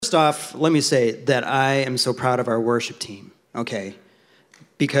first off, let me say that I am so proud of our worship team, okay?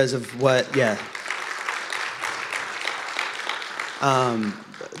 Because of what, yeah.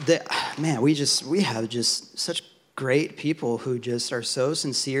 Man, we have just such great people who just are so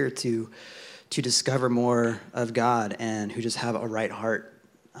sincere to discover more of God and who just have a right heart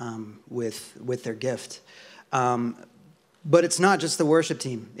with their gift. But it's not just the worship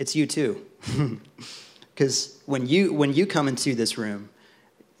team; it's you too. Because when you come into this room,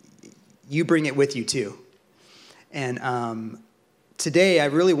 you bring it with you too. And today, I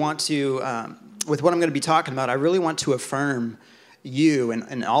really want to, with what I'm going to be talking about, I really want to affirm you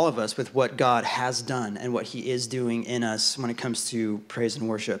and all of us with what God has done and what he is doing in us when it comes to praise and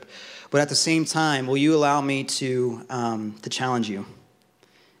worship. But at the same time, will you allow me to challenge you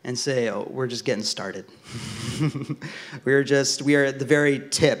and say, oh, we're just getting started. We are at the very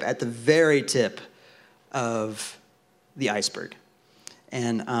tip of the iceberg.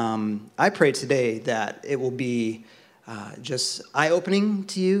 And I pray today that it will be just eye-opening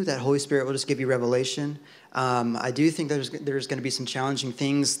to you, that Holy Spirit will just give you revelation. I do think there's going to be some challenging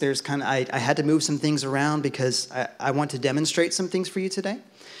things. I had to move some things around because I want to demonstrate some things for you today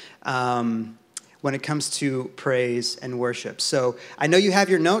when it comes to praise and worship. So I know you have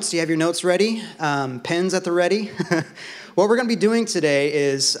your notes. Do you have your notes ready? Pens at the ready? What we're going to be doing today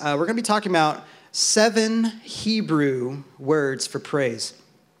is we're going to be talking about 7 Hebrew words for praise.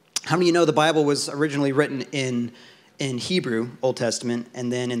 How many of you know the Bible was originally written in Hebrew, Old Testament,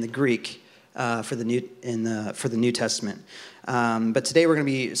 and then in the Greek for the New Testament? But today we're going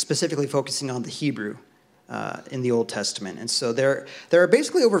to be specifically focusing on the Hebrew in the Old Testament. And so there are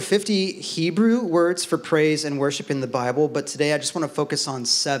basically over 50 Hebrew words for praise and worship in the Bible, but today I just want to focus on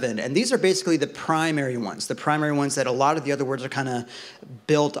 7. And these are basically the primary ones that a lot of the other words are kind of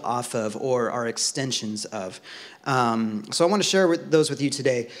built off of or are extensions of. So I want to share those with you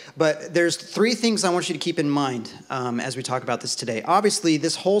today. But there's 3 things I want you to keep in mind as we talk about this today. Obviously,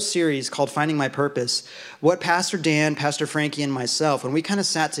 this whole series called Finding My Purpose, what Pastor Dan, Pastor Frankie, and myself, when we kind of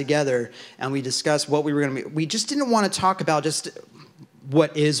sat together and we discussed what we were going to be, we just didn't want to talk about just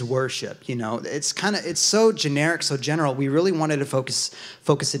what is worship. You know, it's so generic, so general. We really wanted to focus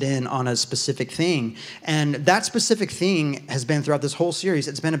it in on a specific thing. And that specific thing has been throughout this whole series.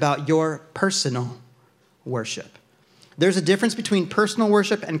 It's been about your personal worship. There's a difference between personal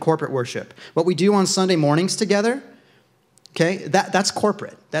worship and corporate worship. What we do on Sunday mornings together, okay, that's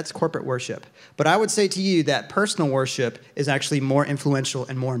corporate. That's corporate worship. But I would say to you that personal worship is actually more influential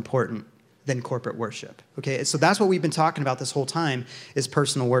and more important than corporate worship, okay? So that's what we've been talking about this whole time is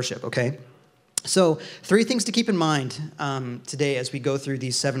personal worship, okay? So 3 things to keep in mind today as we go through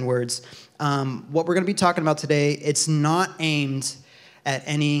these 7 words. What we're going to be talking about today, it's not aimed at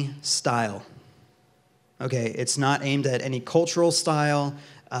any style. Okay, it's not aimed at any cultural style,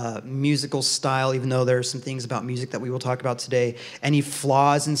 musical style, even though there are some things about music that we will talk about today, any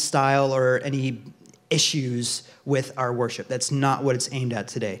flaws in style or any issues with our worship. That's not what it's aimed at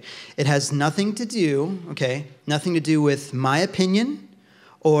today. It has nothing to do with my opinion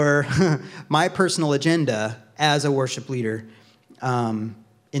or my personal agenda as a worship leader in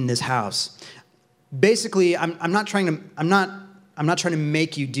this house. Basically, I'm not trying to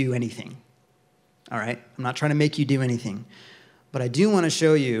make you do anything. All right? I'm not trying to make you do anything. But I do want to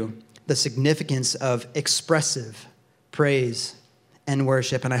show you the significance of expressive praise and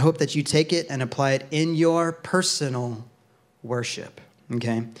worship. And I hope that you take it and apply it in your personal worship.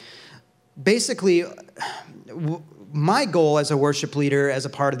 Okay? Basically, my goal as a worship leader, as a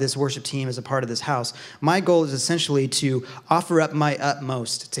part of this worship team, as a part of this house, my goal is essentially to offer up my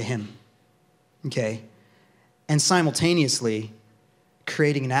utmost to him. Okay? And simultaneously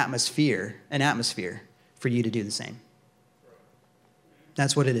creating an atmosphere for you to do the same.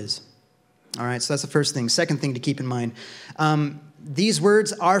 That's what it is. All right, so that's the first thing. Second thing to keep in mind. These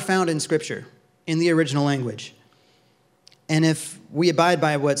words are found in Scripture, in the original language. And if we abide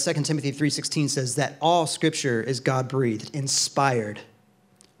by what 2 Timothy 3:16 says, that all Scripture is God-breathed, inspired.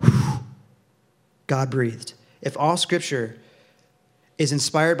 God-breathed. If all Scripture is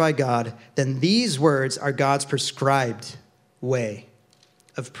inspired by God, then these words are God's prescribed way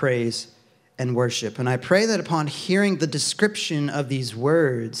of praise and worship. And I pray that upon hearing the description of these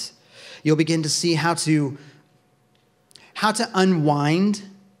words, you'll begin to see how to unwind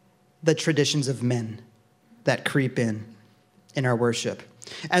the traditions of men that creep in our worship,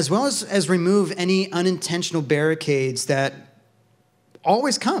 as well as remove any unintentional barricades that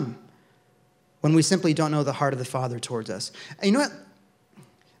always come when we simply don't know the heart of the Father towards us. And you know what?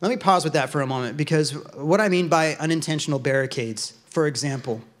 Let me pause with that for a moment, because what I mean by unintentional barricades, for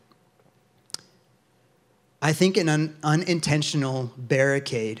example, I think an unintentional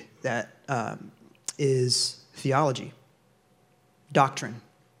barricade that is theology, doctrine.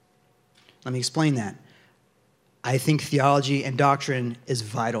 Let me explain that. I think theology and doctrine is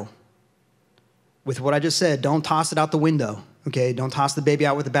vital. With what I just said, don't toss it out the window, okay? Don't toss the baby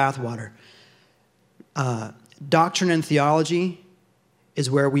out with the bathwater. Doctrine and theology is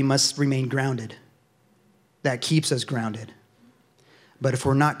where we must remain grounded. That keeps us grounded. But if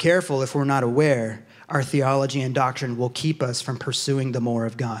we're not careful, if we're not aware, our theology and doctrine will keep us from pursuing the more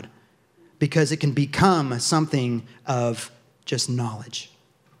of God, because it can become something of just knowledge.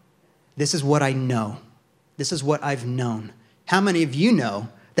 This is what I know. This is what I've known. How many of you know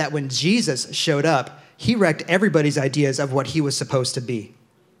that when Jesus showed up, he wrecked everybody's ideas of what he was supposed to be?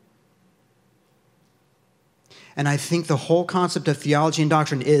 And I think the whole concept of theology and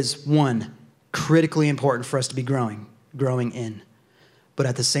doctrine is, one, critically important for us to be growing in. But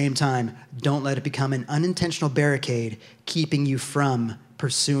at the same time, don't let it become an unintentional barricade keeping you from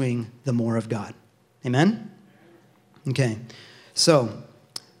pursuing the more of God. Amen? Okay. So,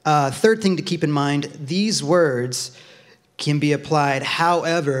 third thing to keep in mind, these words can be applied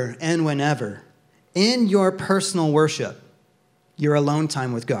however and whenever in your personal worship, your alone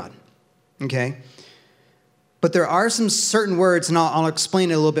time with God. Okay? But there are some certain words, and I'll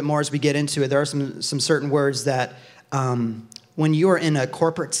explain it a little bit more as we get into it. There are some certain words that when you are in a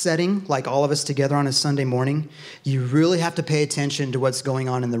corporate setting, like all of us together on a Sunday morning, you really have to pay attention to what's going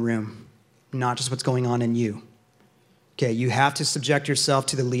on in the room, not just what's going on in you. Okay, you have to subject yourself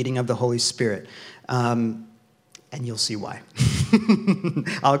to the leading of the Holy Spirit, and you'll see why.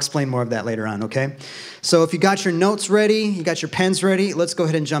 I'll explain more of that later on, okay? So if you got your notes ready, you got your pens ready, let's go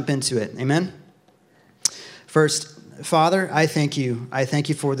ahead and jump into it. Amen? First, Father, I thank you. I thank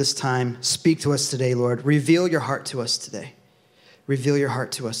you for this time. Speak to us today, Lord. Reveal your heart to us today. Reveal your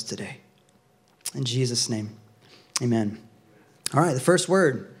heart to us today. In Jesus' name, amen. All right, the first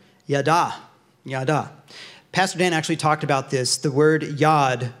word, yada. Yada. Pastor Dan actually talked about this. The word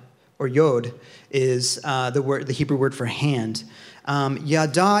yad, or yod, is the Hebrew word for hand.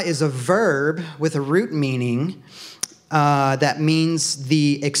 Yada is a verb with a root meaning that means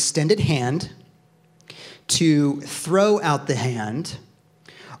the extended hand, to throw out the hand,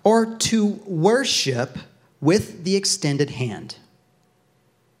 or to worship with the extended hand.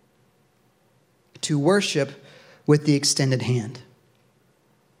 To worship with the extended hand.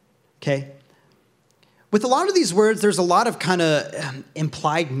 Okay? With a lot of these words, there's a lot of kind of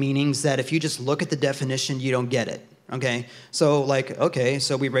implied meanings that if you just look at the definition, you don't get it. Okay? So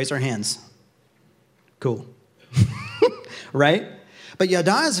so we raise our hands. Cool. Right? But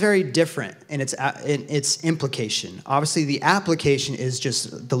yada is very different in its implication. Obviously, the application is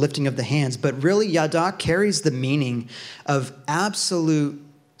just the lifting of the hands, but really yada carries the meaning of absolute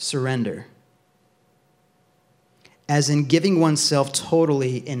surrender, as in giving oneself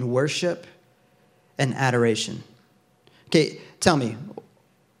totally in worship and adoration. Okay, tell me,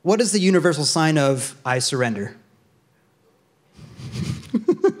 what is the universal sign of I surrender?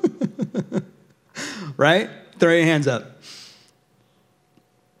 Right? Throw your hands up.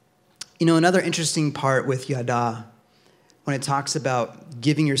 You know, another interesting part with yada, when it talks about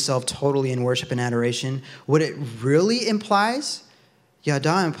giving yourself totally in worship and adoration, what it really implies,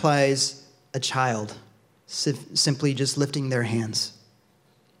 yada implies a child simply just lifting their hands,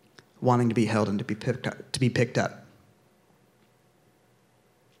 wanting to be held and to be picked up.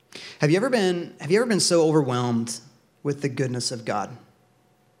 Have you ever been so overwhelmed with the goodness of God?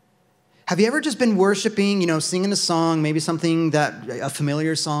 Have you ever just been worshiping, singing a song, maybe something a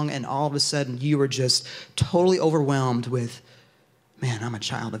familiar song, and all of a sudden you were just totally overwhelmed with, man, I'm a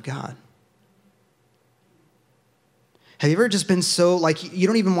child of God? Have you ever just been so, you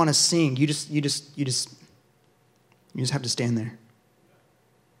don't even want to sing, you just have to stand there?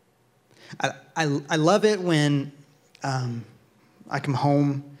 I love it when I come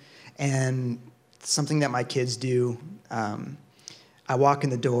home and something that my kids do, I walk in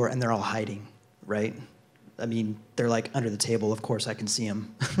the door and they're all hiding, right? I mean, they're under the table. Of course, I can see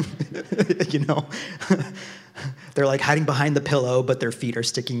them. They're hiding behind the pillow, but their feet are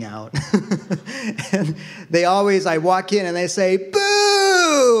sticking out. And I walk in and they say,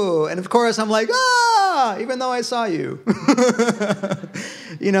 boo! And of course, I'm like, even though I saw you.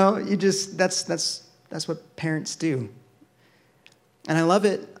 That's what parents do. And I love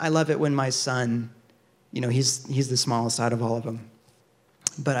it. I love it when my son, he's the smallest out of all of them.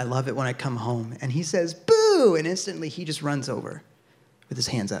 But I love it when I come home and he says, boo! And instantly he just runs over with his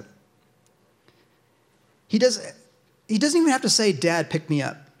hands up. He doesn't even have to say, Dad, pick me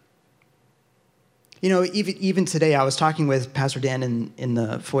up. You know, even today, I was talking with Pastor Dan in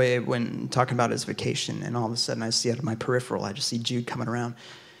the foyer when talking about his vacation, and all of a sudden I see out of my peripheral, I just see Jude coming around.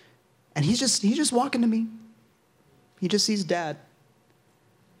 And he's just walking to me. He just sees Dad.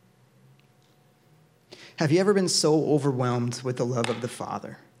 Have you ever been so overwhelmed with the love of the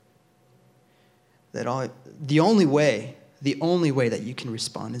Father that the only way that you can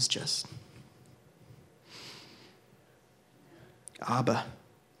respond is just, Abba,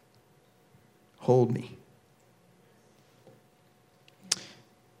 hold me. A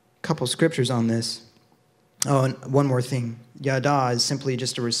couple scriptures on this. Oh, and one more thing. Yada is simply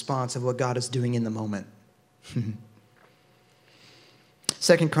just a response of what God is doing in the moment.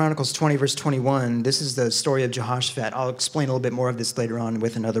 2 Chronicles 20, verse 21, this is the story of Jehoshaphat. I'll explain a little bit more of this later on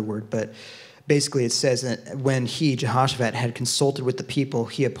with another word, but basically it says that when Jehoshaphat, had consulted with the people,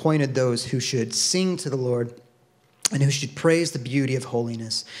 he appointed those who should sing to the Lord and who should praise the beauty of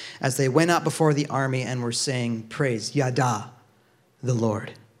holiness as they went out before the army and were saying, praise Yada, the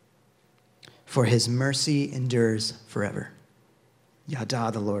Lord, for his mercy endures forever. Yada,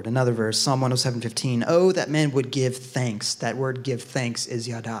 the Lord. Another verse, Psalm 107:15. Oh, that men would give thanks. That word give thanks is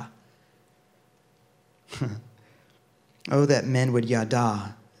Yada. Oh, that men would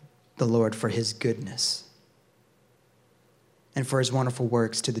Yada the Lord for his goodness and for his wonderful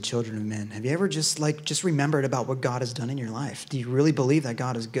works to the children of men. Have you ever just remembered about what God has done in your life? Do you really believe that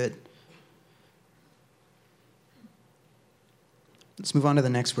God is good? Let's move on to the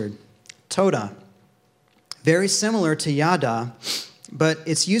next word. Toda. Very similar to Yada, but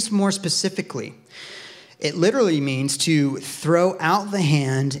it's used more specifically. It literally means to throw out the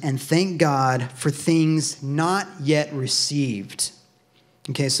hand and thank God for things not yet received.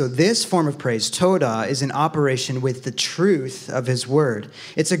 Okay, so this form of praise, Toda, is in operation with the truth of his word.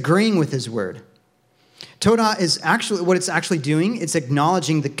 It's agreeing with his word. Toda is actually, what it's actually doing, it's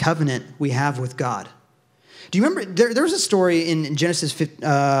acknowledging the covenant we have with God. Do you remember, there was a story in Genesis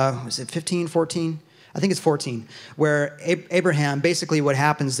 15, 14? I think it's 14, where Abraham, basically what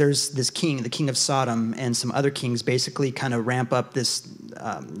happens, there's this king, the king of Sodom, and some other kings basically kind of ramp up this,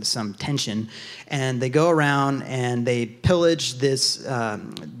 some tension, and they go around and they pillage this,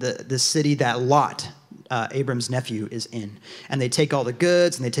 the city that Lot, Abram's nephew, is in. And they take all the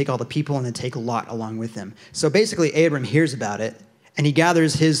goods, and they take all the people, and they take Lot along with them. So basically, Abram hears about it, and he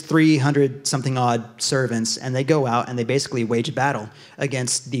gathers his 300-something odd servants, and they go out, and they basically wage a battle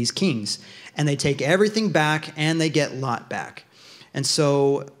against these kings. And they take everything back, and they get Lot back. And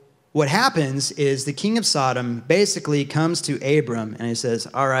so what happens is the king of Sodom basically comes to Abram, and he says,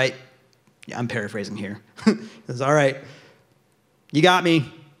 all right, I'm paraphrasing here. He says, all right, you got me.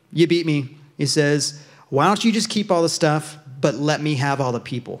 You beat me. He says, why don't you just keep all the stuff, but let me have all the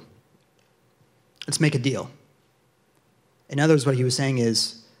people? Let's make a deal. In other words, what he was saying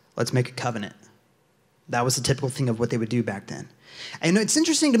is, let's make a covenant. That was the typical thing of what they would do back then. And it's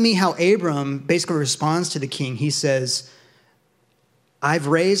interesting to me how Abram basically responds to the king. He says, I've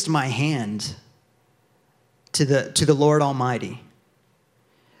raised my hand to the Lord Almighty.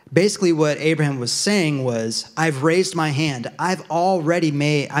 Basically what Abraham was saying was, I've raised my hand. I'm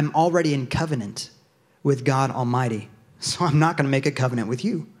already in covenant with God Almighty. So I'm not going to make a covenant with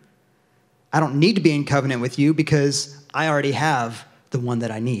you. I don't need to be in covenant with you because I already have the one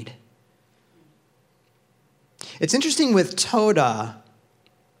that I need. It's interesting with Toda,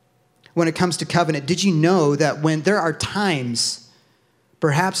 when it comes to covenant, did you know that when there are times,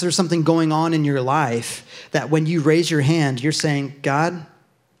 perhaps there's something going on in your life, that when you raise your hand, you're saying, God,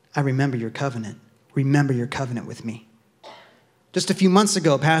 I remember your covenant. Remember your covenant with me. Just a few months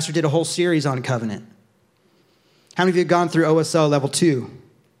ago, Pastor did a whole series on covenant. How many of you have gone through OSL Level 2?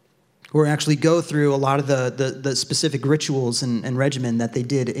 Where we actually go through a lot of the specific rituals and regimen that they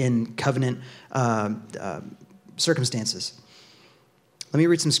did in covenant circumstances. Let me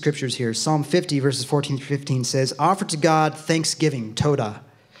read some scriptures here. Psalm 50, verses 14 through 15 says, offer to God thanksgiving, Toda,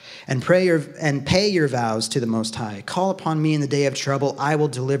 and pay your vows to the Most High. Call upon me in the day of trouble. I will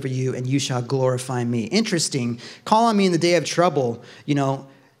deliver you, and you shall glorify me. Interesting. Call on me in the day of trouble. You know,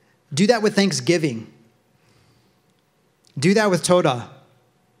 do that with thanksgiving. Do that with Toda.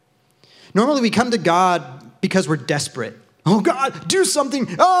 Normally we come to God because we're desperate. Oh, God, do something.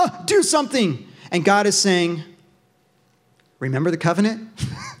 Do something. And God is saying, remember the covenant?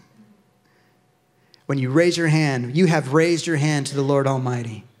 When you raise your hand, you have raised your hand to the Lord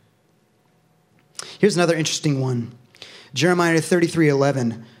Almighty. Here's another interesting one. Jeremiah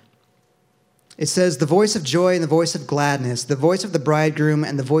 33:11. It says, the voice of joy and the voice of gladness, the voice of the bridegroom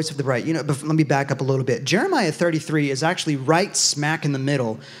and the voice of the bride. You know, let me back up a little bit. Jeremiah 33 is actually right smack in the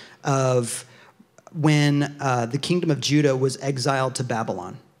middle of when the kingdom of Judah was exiled to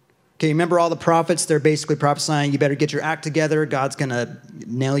Babylon. Okay, remember all the prophets? They're basically prophesying, you better get your act together. God's going to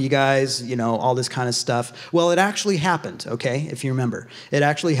nail you guys, all this kind of stuff. Well, it actually happened, okay, if you remember. It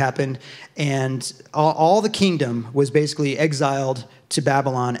actually happened, and all the kingdom was basically exiled to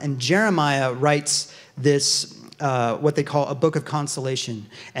Babylon, and Jeremiah writes this, what they call a book of consolation.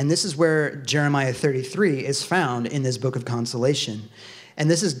 And this is where Jeremiah 33 is found in this book of consolation. And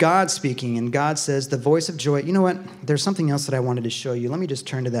this is God speaking, and God says, the voice of joy. You know what? There's something else that I wanted to show you. Let me just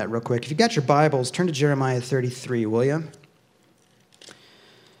turn to that real quick. If you got your Bibles, turn to Jeremiah 33, will you?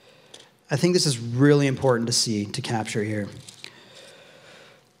 I think this is really important to see, to capture here.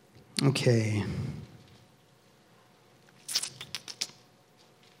 Okay.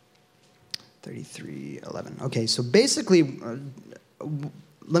 33:11. Okay, so basically,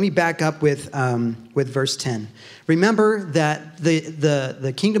 let me back up with verse 10. Remember that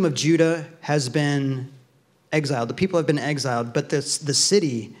the kingdom of Judah has been exiled. The people have been exiled, but the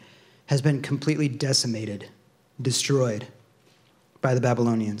city has been completely decimated, destroyed by the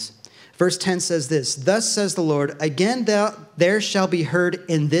Babylonians. Verse 10 says this, thus says the Lord, again there shall be heard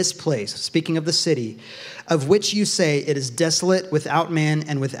in this place, speaking of the city, of which you say it is desolate, without man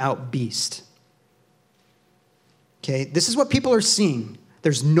and without beast. Okay, this is what people are seeing.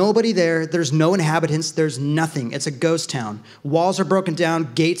 There's nobody there. There's no inhabitants. There's nothing. It's a ghost town. Walls are broken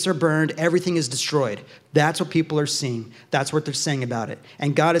down. Gates are burned. Everything is destroyed. That's what people are seeing. That's what they're saying about it.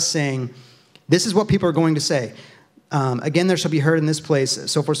 And God is saying, this is what people are going to say. Again, there shall be heard in this place,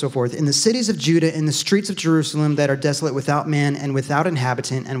 so forth, so forth. In the cities of Judah, in the streets of Jerusalem that are desolate, without man and without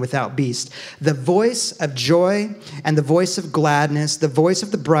inhabitant and without beast, the voice of joy and the voice of gladness, the voice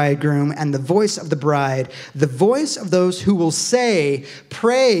of the bridegroom and the voice of the bride, the voice of those who will say,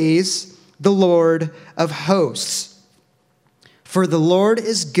 praise the Lord of hosts. For the Lord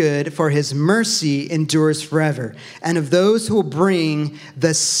is good, for his mercy endures forever. And of those who will bring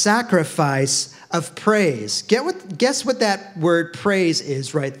the sacrifice of praise. Guess what that word praise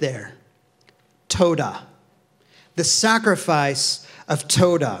is right there? Todah. The sacrifice of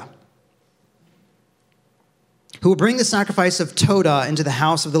Todah. Who will bring the sacrifice of Todah into the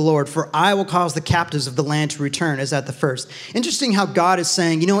house of the Lord, for I will cause the captives of the land to return as at the first. Interesting how God is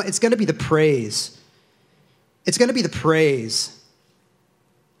saying, you know what, it's going to be the praise. It's going to be the praise.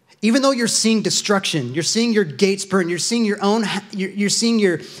 Even though you're seeing destruction, you're seeing your gates burned, you're seeing you're seeing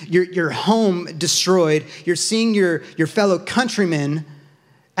your home destroyed, you're seeing your fellow countrymen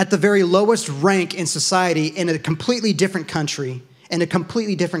at the very lowest rank in society in a completely different country, in a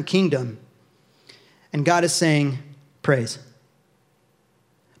completely different kingdom. And God is saying, praise.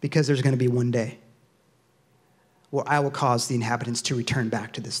 Because there's going to be one day where I will cause the inhabitants to return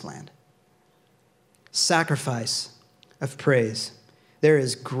back to this land. Sacrifice of praise. There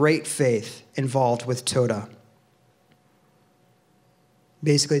is great faith involved with Todah.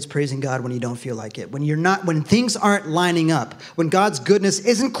 Basically, it's praising God when you don't feel like it. When things aren't lining up, when God's goodness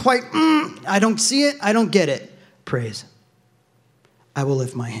isn't quite, I don't see it, I don't get it. Praise. I will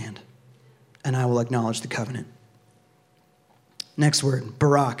lift my hand and I will acknowledge the covenant. Next word,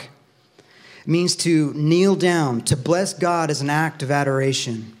 Barak. It means to kneel down, to bless God as an act of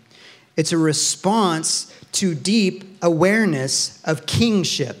adoration. It's a response to deep awareness of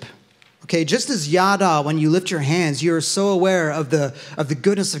kingship. Okay, just as Yada, when you lift your hands, you're so aware of the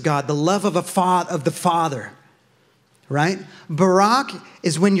goodness of God, the love of the Father, right? Barak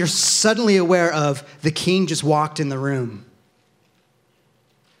is when you're suddenly aware of the king just walked in the room.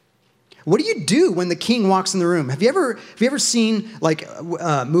 What do you do when the king walks in the room? Have you ever seen like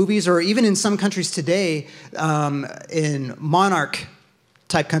movies, or even in some countries today, in monarch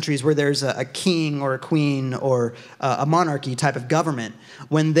type countries where there's a king or a queen or a monarchy type of government,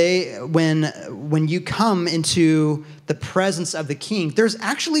 when you come into the presence of the king, there's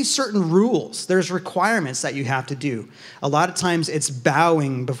actually certain rules, there's requirements that you have to do. A lot of times it's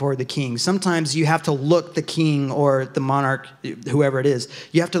bowing before the king. Sometimes you have to look the king or the monarch, whoever it is,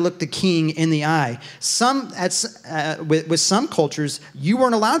 you have to look the king in the eye. With some cultures, you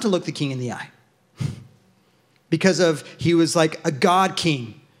weren't allowed to look the king in the eye. Because he was like a god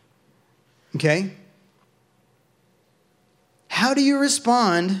king. Okay? How do you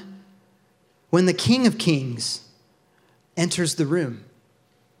respond when the King of Kings enters the room?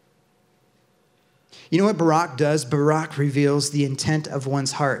 You know what Barak does? Barak reveals the intent of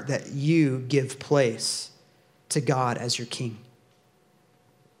one's heart, that you give place to God as your king.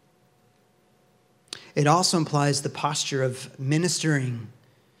 It also implies the posture of ministering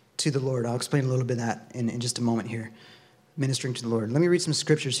to the Lord. I'll explain a little bit of that in just a moment here. Ministering to the Lord. Let me read some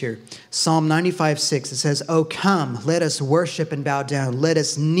scriptures here. Psalm 95:6. It says, "Oh, come, let us worship and bow down. Let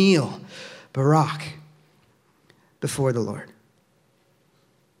us kneel, Barak, before the Lord."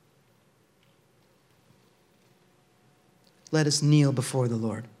 let us kneel before the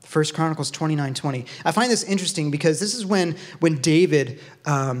Lord. 1 Chronicles 29:20. I find this interesting because this is when David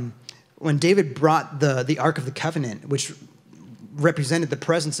brought the Ark of the Covenant, which represented the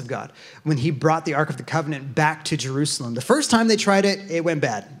presence of God, when he brought the Ark of the Covenant back to Jerusalem. The first time they tried it, it went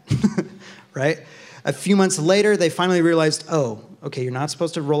bad, right? A few months later, they finally realized, oh, okay, you're not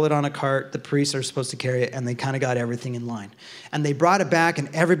supposed to roll it on a cart. The priests are supposed to carry it, and they kind of got everything in line. And they brought it back, and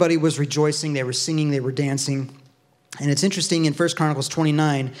everybody was rejoicing. They were singing. They were dancing. And it's interesting in 1 Chronicles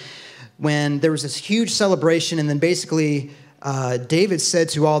 29, when there was this huge celebration, and then basically David said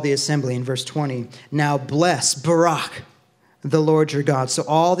to all the assembly in verse 20, now bless Barak, the Lord your God. So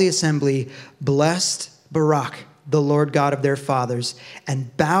all the assembly blessed Barak, the Lord God of their fathers,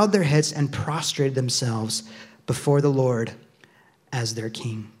 and bowed their heads and prostrated themselves before the Lord as their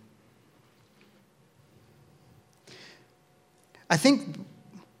king. I think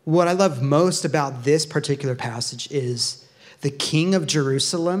what I love most about this particular passage is the king of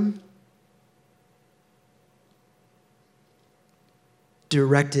Jerusalem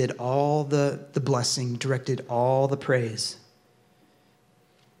directed all the blessing, directed all the praise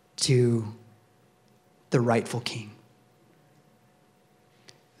to the rightful king.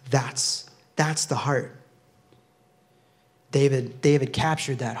 That's the heart. David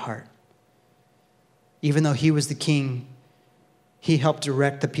captured that heart. Even though he was the king, he helped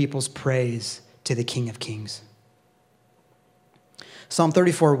direct the people's praise to the King of Kings. Psalm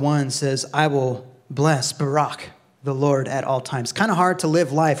 34:1 says, I will bless Barak, the Lord, at all times. Kind of hard to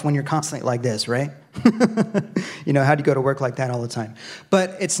live life when you're constantly like this, right? How do you go to work like that all the time?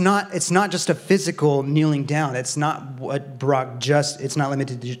 But it's not just a physical kneeling down. It's not what Barak it's not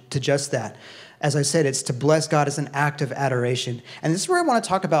limited to just that. As I said, it's to bless God as an act of adoration. And this is where I want to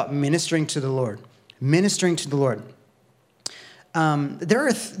talk about ministering to the Lord. Ministering to the Lord. There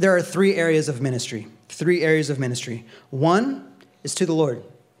are three areas of ministry. One is to the Lord.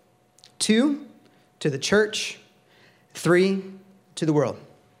 Two, to the church. Three, to the world.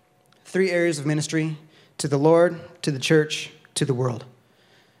 Three areas of ministry: to the Lord, to the church, to the world.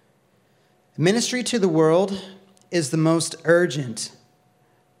 Ministry to the world is the most urgent,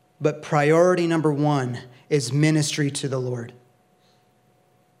 but priority number one is ministry to the Lord.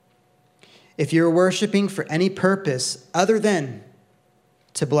 If you're worshiping for any purpose other than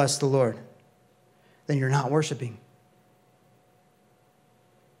to bless the Lord, then you're not worshiping.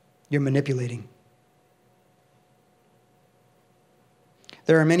 You're manipulating.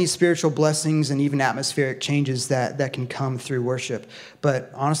 There are many spiritual blessings and even atmospheric changes that can come through worship.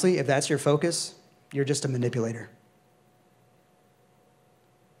 But honestly, if that's your focus, you're just a manipulator.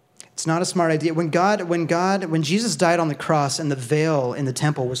 It's not a smart idea. When Jesus died on the cross and the veil in the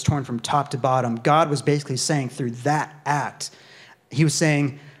temple was torn from top to bottom, God was basically saying through that act, he was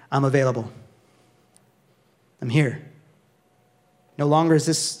saying, I'm available. I'm here. No longer is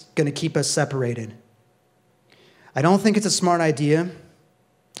this going to keep us separated. I don't think it's a smart idea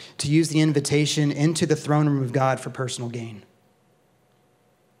to use the invitation into the throne room of God for personal gain.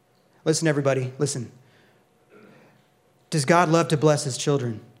 Listen, everybody, listen. Does God love to bless his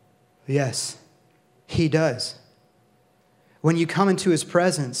children? Yes, he does. When you come into his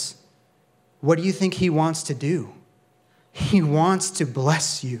presence, what do you think he wants to do? He wants to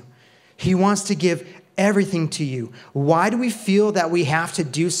bless you. He wants to give everything to you. Why do we feel that we have to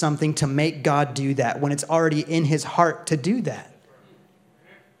do something to make God do that when it's already in his heart to do that?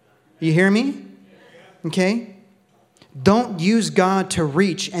 You hear me? Okay? Don't use God to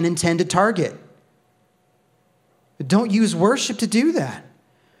reach an intended target. Don't use worship to do that.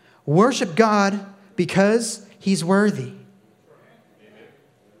 Worship God because he's worthy.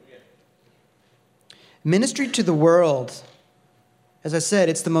 Ministry to the world, as I said,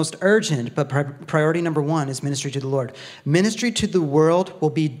 it's the most urgent, but priority number one is ministry to the Lord. Ministry to the world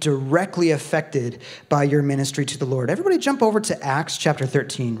will be directly affected by your ministry to the Lord. Everybody jump over to Acts chapter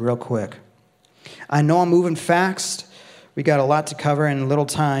 13 real quick. I know I'm moving fast. We got a lot to cover in little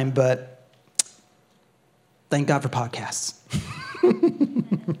time, but thank God for podcasts.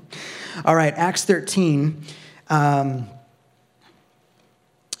 All right, Acts 13.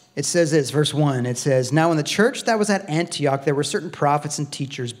 It says this, verse 1, it says, Now in the church that was at Antioch, there were certain prophets and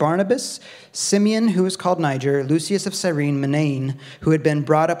teachers, Barnabas, Simeon, who was called Niger, Lucius of Cyrene, Manaen, who had been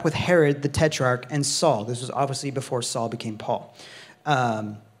brought up with Herod the Tetrarch, and Saul. This was obviously before Saul became Paul,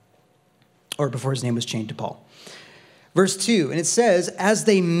 or before his name was changed to Paul. Verse 2, and it says, as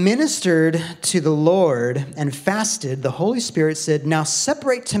they ministered to the Lord and fasted, the Holy Spirit said, now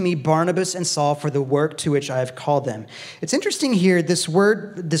separate to me Barnabas and Saul for the work to which I have called them. It's interesting here, this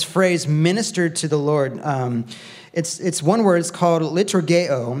phrase, ministered to the Lord. It's one word, it's called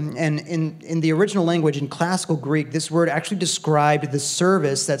liturgeo, and in the original language, in classical Greek, this word actually described the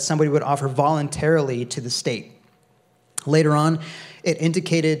service that somebody would offer voluntarily to the state. Later on, it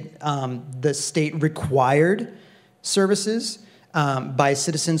indicated the state required services by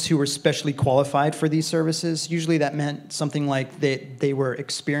citizens who were specially qualified for these services. Usually that meant something like they were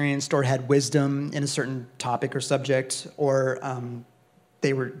experienced or had wisdom in a certain topic or subject, or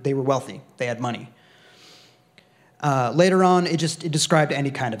they were wealthy, they had money. Later on, it described any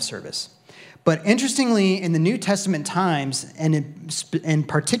kind of service. But interestingly, in the New Testament times, and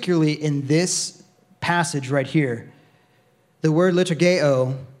particularly in this passage right here, the word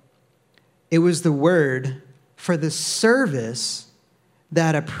liturgeo, it was the word for the service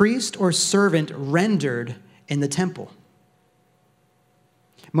that a priest or servant rendered in the temple.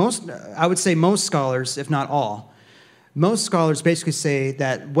 I would say most scholars, if not all, most scholars basically say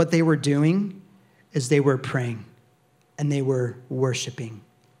that what they were doing is they were praying and they were worshiping.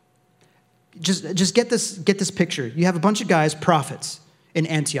 Just get this picture. You have a bunch of guys, prophets, in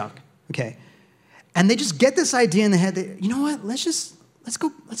Antioch, okay? And they just get this idea in the head that, you know what, let's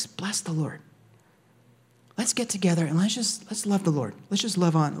bless the Lord. Let's get together and let's love the Lord. Let's just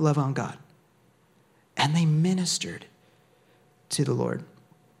love on God. And they ministered to the Lord.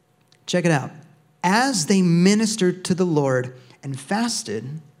 Check it out. As they ministered to the Lord and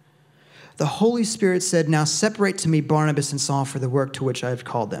fasted, the Holy Spirit said, now separate to me Barnabas and Saul for the work to which I have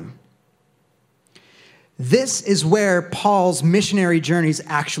called them. This is where Paul's missionary journeys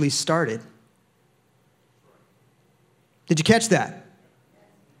actually started. Did you catch that?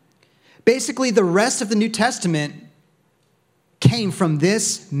 Basically, the rest of the New Testament came from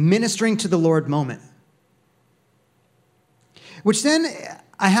this ministering to the Lord moment. Which then,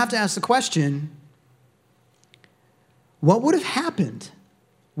 I have to ask the question, what would have happened?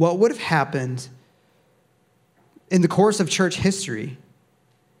 What would have happened in the course of church history?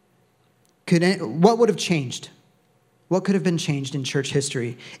 What would have changed? What could have been changed in church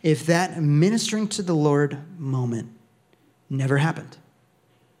history if that ministering to the Lord moment never happened?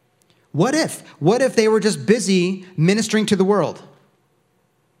 What if? What if they were just busy ministering to the world?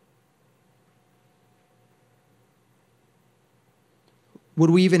 Would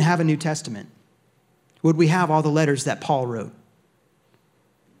we even have a New Testament? Would we have all the letters that Paul wrote?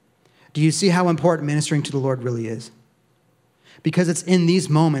 Do you see how important ministering to the Lord really is? Because it's in these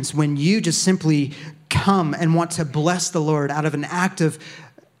moments when you just simply come and want to bless the Lord out of an act of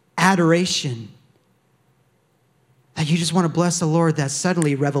adoration, that you just want to bless the Lord, that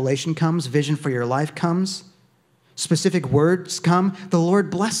suddenly revelation comes, vision for your life comes, specific words come, the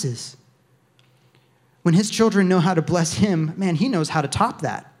Lord blesses. When his children know how to bless him, man, he knows how to top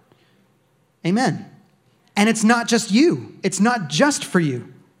that. Amen. And it's not just you. It's not just for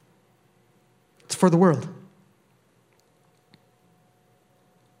you. It's for the world.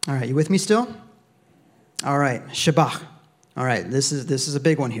 All right, you with me still? All right, Shabach. All right, this is a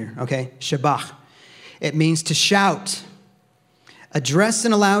big one here, okay? Shabach. It means to shout, address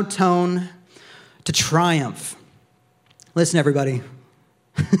in a loud tone, to triumph. Listen, everybody.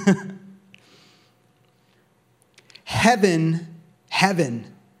 Heaven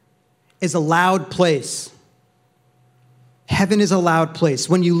is a loud place. Heaven is a loud place.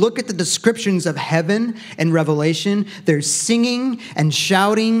 When you look at the descriptions of heaven in Revelation, there's singing and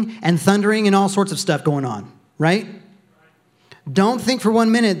shouting and thundering and all sorts of stuff going on, right? Don't think for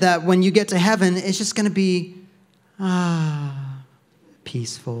 1 minute that when you get to heaven, it's just going to be,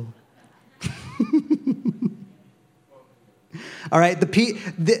 peaceful. All right, the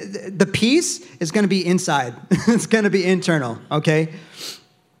peace is going to be inside. It's going to be internal, okay?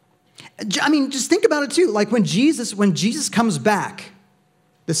 I mean, just think about it too. Like when Jesus comes back,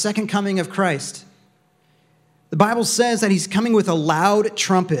 the second coming of Christ, the Bible says that he's coming with a loud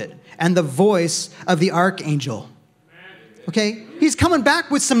trumpet and the voice of the archangel. Okay? He's coming back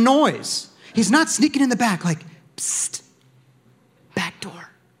with some noise. He's not sneaking in the back like, psst, back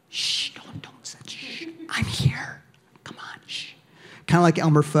door. Shh, don't say shh. I'm here. Come on, shh. Kind of like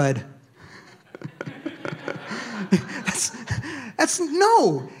Elmer Fudd.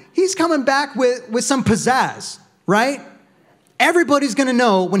 No. He's coming back with some pizzazz, right? Everybody's going to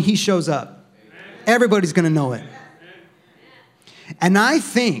know when he shows up. Everybody's going to know it. And I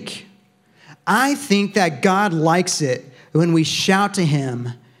think that God likes it when we shout to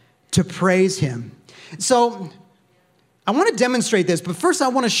him to praise him. So I want to demonstrate this, but first I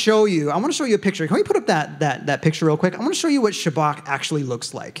want to show you a picture. Can we put up that picture real quick? I want to show you what Shabbat actually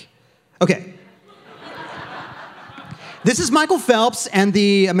looks like. Okay. This is Michael Phelps and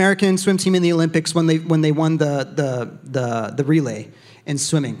the American swim team in the Olympics when they won the relay in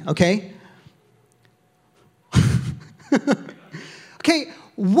swimming, okay? Okay,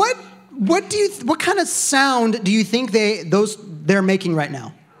 what kind of sound do you think they're making right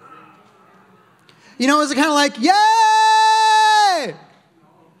now? You know, is it kind of like, yay?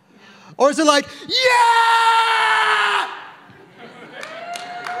 Or is it like, yeah?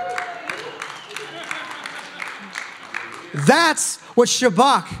 That's what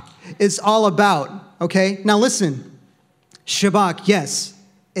Shabbat is all about, okay? Now listen, Shabbat, yes,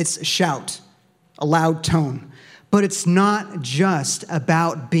 it's a shout, a loud tone, but it's not just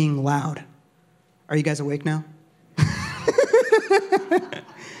about being loud. Are you guys awake now?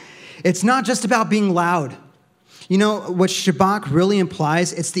 It's not just about being loud. You know, what Shabbat really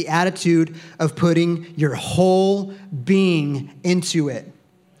implies, it's the attitude of putting your whole being into it.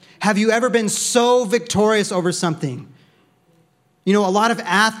 Have you ever been so victorious over something? You know, a lot of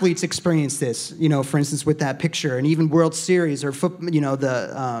athletes experience this, you know, for instance, with that picture, and even World Series or,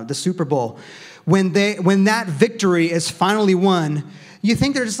 the Super Bowl. When that victory is finally won, you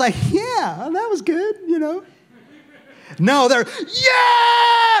think they're just like, yeah, that was good, you know. No, they're,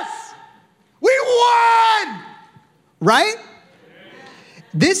 yes! We won! Right?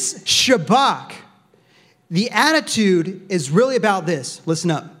 This Shabbat, the attitude is really about this.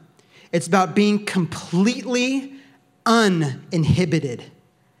 Listen up. It's about being completely uninhibited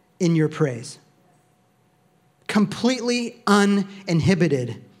in your praise. Completely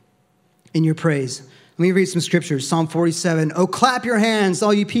uninhibited in your praise. Let me read some scriptures. Psalm 47. Oh, clap your hands,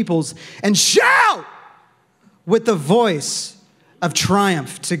 all you peoples, and shout with the voice of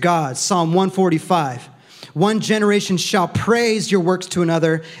triumph to God. Psalm 145. One generation shall praise your works to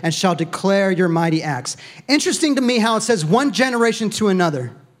another and shall declare your mighty acts. Interesting to me how it says one generation to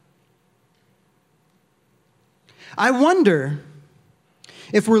another. I wonder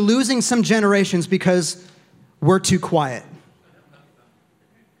if we're losing some generations because we're too quiet.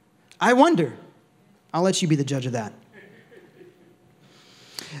 I wonder. I'll let you be the judge of that.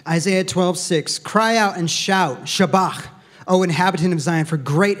 Isaiah 12:6. Cry out and shout, Shabach, O inhabitant of Zion, for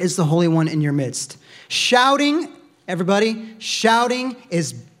great is the Holy One in your midst. Shouting, everybody, shouting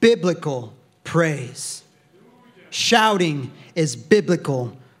is biblical praise. Shouting is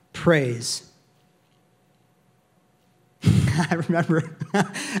biblical praise. I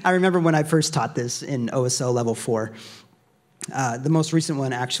remember when I first taught this in OSO level 4. The most recent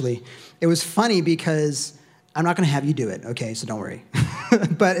one, actually. It was funny because I'm not going to have you do it, okay? So don't worry.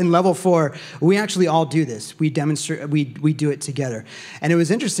 But in level 4, we actually all do this. We demonstrate. We do it together, and it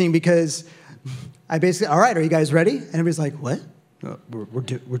was interesting because I basically, all right, are you guys ready? And everybody's like, what?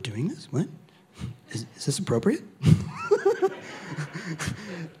 We're doing this? What? Is this appropriate?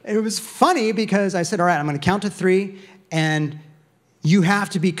 And it was funny because I said, all right, I'm going to count to 3, and you have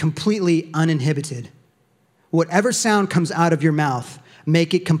to be completely uninhibited. Whatever sound comes out of your mouth,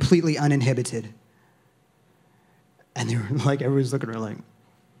 make it completely uninhibited. And they were like, everybody's looking at her like,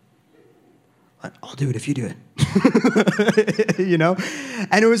 I'll do it if you do it. You know?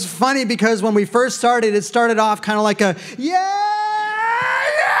 And it was funny because when we first started, it started off kind of like a, yeah!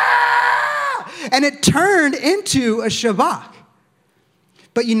 And it turned into a Shabbat.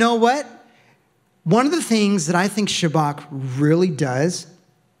 But you know what? One of the things that I think Shabbat really does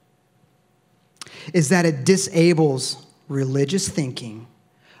is that it disables religious thinking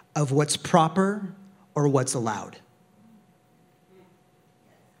of what's proper or what's allowed.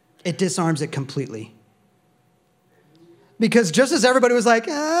 It disarms it completely. Because just as everybody was like,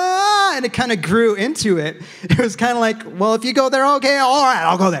 and it kind of grew into it, it was kind of like, well, if you go there, okay, all right,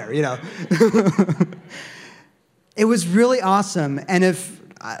 I'll go there, you know. It was really awesome. And if,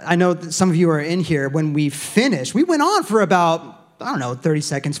 I know that some of you are in here, when we finished, we went on for about, 30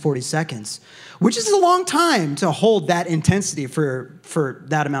 seconds, 40 seconds, which is a long time to hold that intensity for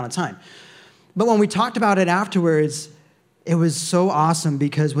that amount of time. But when we talked about it afterwards, it was so awesome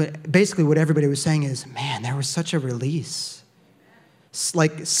because basically what everybody was saying is, man, there was such a release. It's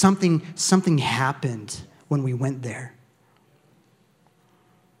like something happened when we went there.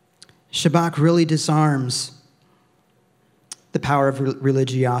 Shabbat really disarms the power of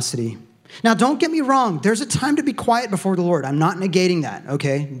religiosity. Now, don't get me wrong. There's a time to be quiet before the Lord. I'm not negating that,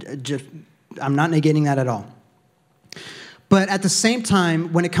 okay? I'm not negating that at all. But at the same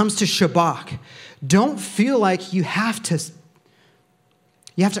time, when it comes to Shabbat, don't feel like you have to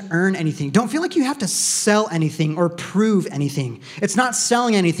You have to earn anything. Don't feel like you have to sell anything or prove anything. It's not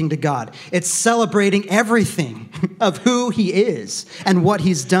selling anything to God. It's celebrating everything of who he is and what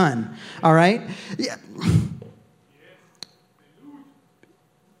he's done. All right? Yeah.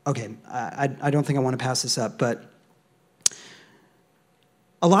 Okay, I don't think I want to pass this up, but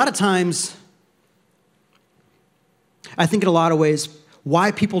a lot of times, I think in a lot of ways,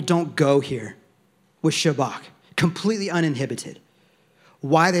 why people don't go here with Shabach, completely uninhibited.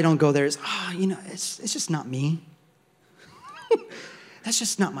 Why they don't go there is, it's just not me. That's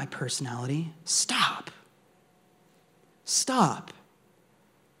just not my personality. Stop.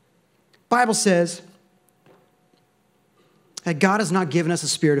 Bible says that God has not given us a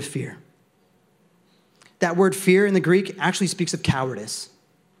spirit of fear. That word fear in the Greek actually speaks of cowardice.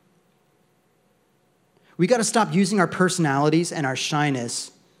 We got to stop using our personalities and our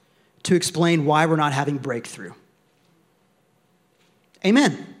shyness to explain why we're not having breakthrough.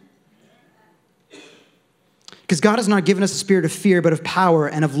 Amen. Because God has not given us a spirit of fear, but of power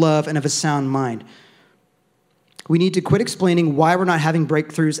and of love and of a sound mind. We need to quit explaining why we're not having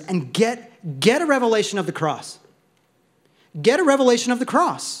breakthroughs and get a revelation of the cross. Get a revelation of the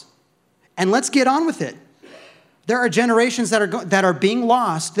cross. And let's get on with it. There are generations that are being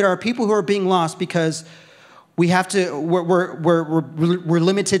lost. There are people who are being lost because we're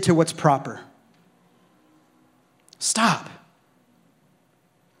limited to what's proper. Stop.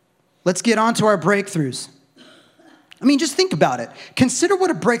 Let's get on to our breakthroughs. I mean, just think about it. Consider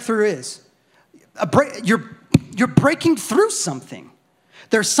what a breakthrough is. You're breaking through something.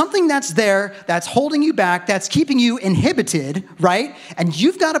 There's something that's there, that's holding you back, that's keeping you inhibited, right? And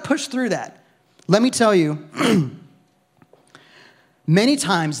you've got to push through that. Let me tell you, many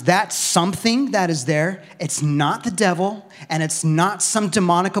times that something that is there, it's not the devil, and it's not some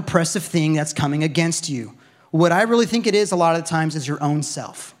demonic oppressive thing that's coming against you. What I really think it is a lot of the times is your own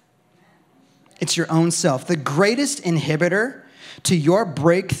self. It's your own self. The greatest inhibitor to your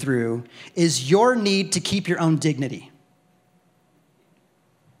breakthrough is your need to keep your own dignity.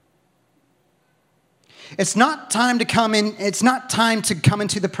 It's not time to come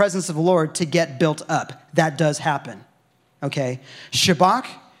into the presence of the Lord to get built up. That does happen. Okay? Shabach,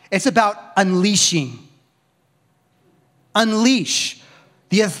 it's about unleashing. Unleash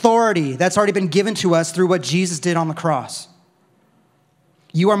the authority that's already been given to us through what Jesus did on the cross.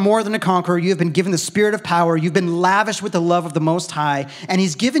 You are more than a conqueror. You have been given the spirit of power. You've been lavished with the love of the Most High, and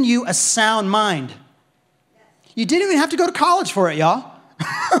he's given you a sound mind. You didn't even have to go to college for it, y'all.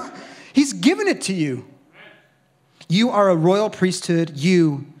 He's given it to you. You are a royal priesthood.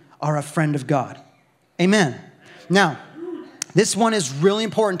 You are a friend of God. Amen. Now, this one is really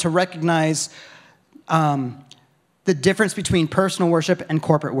important to recognize the difference between personal worship and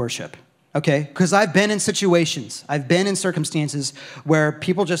corporate worship. Okay, because I've been in situations, I've been in circumstances where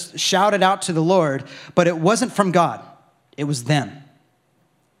people just shouted out to the Lord, but it wasn't from God. It was them.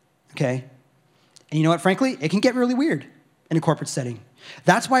 Okay? And you know what, frankly, it can get really weird in a corporate setting.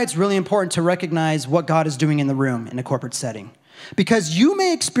 That's why it's really important to recognize what God is doing in the room in a corporate setting. Because you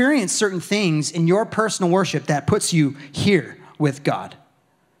may experience certain things in your personal worship that puts you here with God.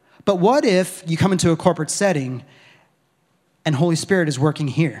 But what if you come into a corporate setting and Holy Spirit is working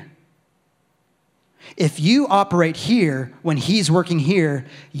here? If you operate here when he's working here,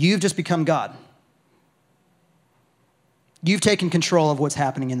 you've just become God. You've taken control of what's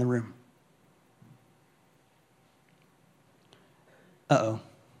happening in the room. Uh-oh.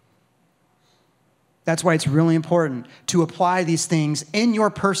 That's why it's really important to apply these things in your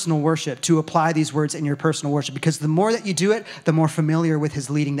personal worship, to apply these words in your personal worship, because the more that you do it, the more familiar with his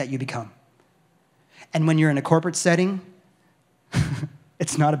leading that you become. And when you're in a corporate setting,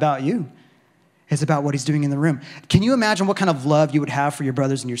 it's not about you. It's about what he's doing in the room. Can you imagine what kind of love you would have for your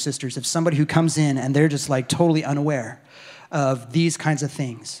brothers and your sisters if somebody who comes in and they're just like totally unaware of these kinds of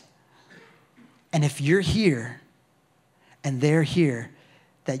things? And if you're here and they're here,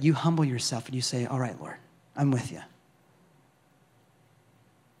 that you humble yourself and you say, all right, Lord, I'm with you.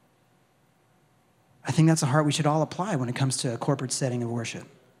 I think that's a heart we should all apply when it comes to a corporate setting of worship.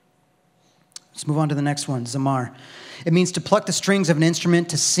 Let's move on to the next one, zamar. It means to pluck the strings of an instrument,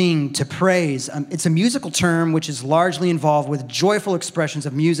 to sing, to praise. It's a musical term which is largely involved with joyful expressions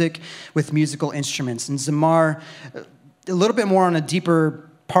of music with musical instruments. And zamar, a little bit more on a deeper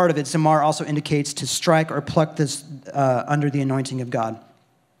part of it, zamar also indicates to strike or pluck this under the anointing of God.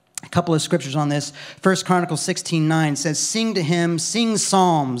 A couple of scriptures on this. 1 Chronicles 16:9 says, sing to him, sing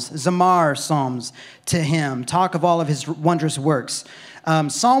psalms, zamar psalms to him. Talk of all of his wondrous works.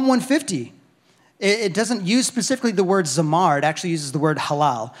 Psalm 150. It doesn't use specifically the word zamar. It actually uses the word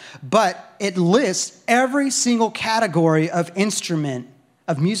halal. But it lists every single category of instrument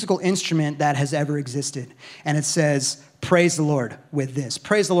of musical instrument that has ever existed. And it says, praise the Lord with this.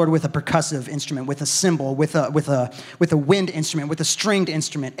 Praise the Lord with a percussive instrument, with a cymbal, with a wind instrument, with a stringed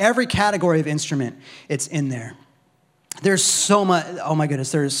instrument. Every category of instrument, it's in there. There's so much, oh my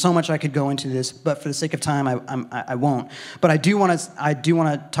goodness, there's so much I could go into this, but for the sake of time, I won't. But I do want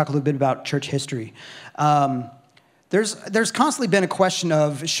to talk a little bit about church history. There's constantly been a question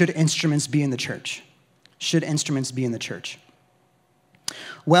of, should instruments be in the church? Should instruments be in the church?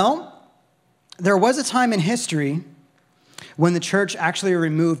 Well, there was a time in history when the church actually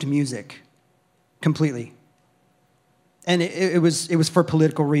removed music completely. And it was for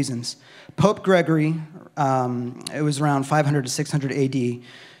political reasons. Pope Gregory, it was around 500 to 600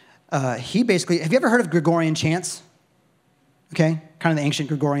 AD, he basically, have you ever heard of Gregorian chants? Okay, kind of the ancient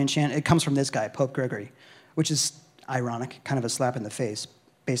Gregorian chant. It comes from this guy, Pope Gregory, which is ironic, kind of a slap in the face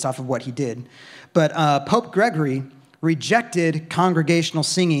based off of what he did. But Pope Gregory rejected congregational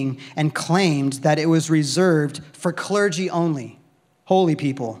singing and claimed that it was reserved for clergy only, holy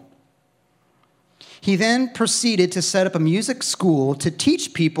people. He then proceeded to set up a music school to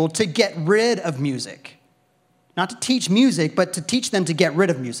teach people to get rid of music. Not to teach music, but to teach them to get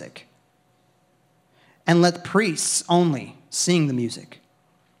rid of music. And let priests only sing the music.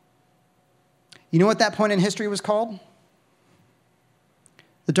 You know what that point in history was called?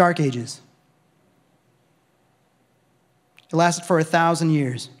 The Dark Ages. It lasted for 1,000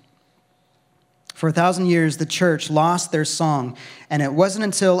 years. For 1,000 years, the church lost their song, and it wasn't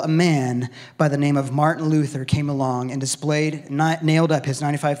until a man by the name of Martin Luther came along and nailed up his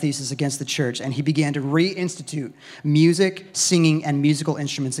 95 Theses against the church, and he began to reinstitute music, singing, and musical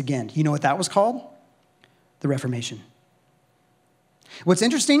instruments again. You know what that was called? The Reformation. What's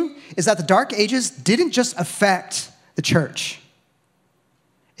interesting is that the Dark Ages didn't just affect the church.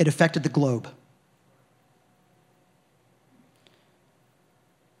 It affected the globe.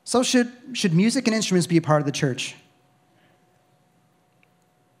 So should music and instruments be a part of the church?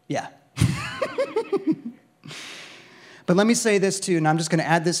 Yeah. But let me say this too, and I'm just going to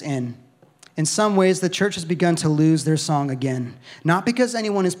add this in. In some ways, the church has begun to lose their song again. Not because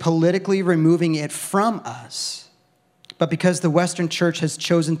anyone is politically removing it from us, but because the Western church has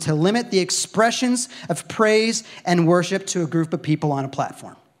chosen to limit the expressions of praise and worship to a group of people on a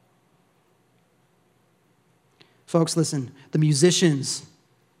platform. Folks, listen, the musicians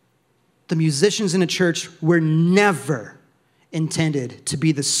in a church were never intended to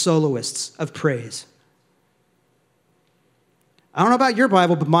be the soloists of praise. I don't know about your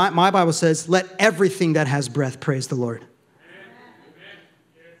Bible, but my Bible says, let everything that has breath praise the Lord.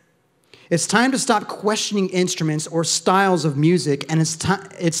 It's time to stop questioning instruments or styles of music, and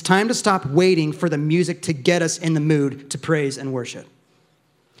it's time to stop waiting for the music to get us in the mood to praise and worship.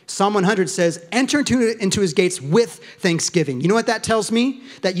 Psalm 100 says, enter into his gates with thanksgiving. You know what that tells me?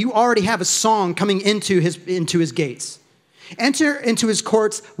 That you already have a song coming into his gates. Enter into his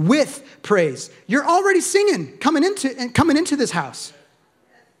courts with praise. You're already singing coming into this house.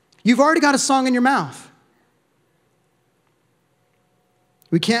 You've already got a song in your mouth.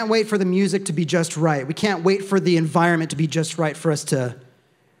 We can't wait for the music to be just right. We can't wait for the environment to be just right for us to...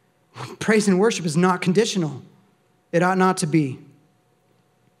 Praise and worship is not conditional. It ought not to be.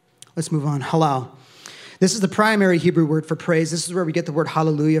 Let's move on. Halal. This is the primary Hebrew word for praise. This is where we get the word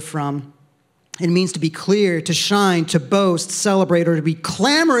hallelujah from. It means to be clear, to shine, to boast, celebrate, or to be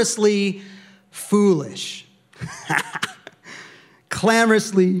clamorously foolish.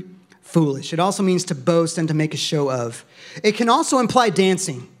 Clamorously foolish. It also means to boast and to make a show of. It can also imply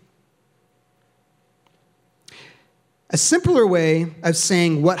dancing. A simpler way of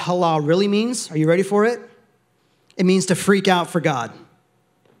saying what halal really means, are you ready for it? It means to freak out for God.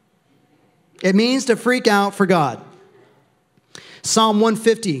 It means to freak out for God. Psalm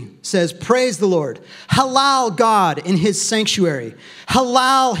 150 says, praise the Lord. Halal God in his sanctuary.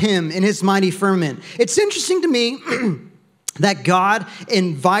 Halal him in his mighty firmament. It's interesting to me that God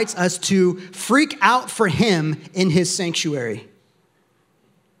invites us to freak out for him in his sanctuary.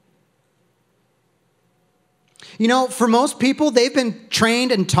 You know, for most people, they've been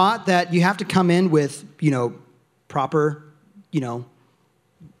trained and taught that you have to come in with, proper,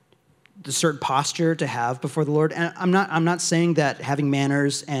 the certain posture to have before the Lord. And I'm not saying that having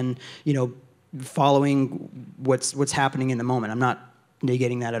manners and, following what's happening in the moment. I'm not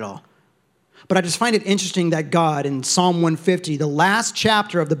negating that at all. But I just find it interesting that God in Psalm 150, the last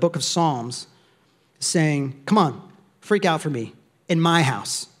chapter of the book of Psalms, is saying, come on, freak out for me in my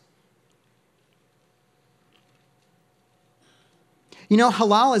house.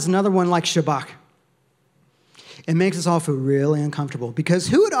 Halal is another one like Shabbat. It makes us all feel really uncomfortable because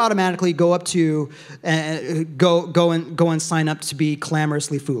who would automatically go up to go and sign up to be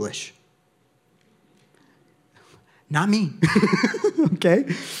clamorously foolish? Not me. Okay?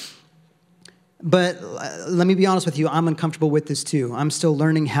 But let me be honest with you, I'm uncomfortable with this too. I'm still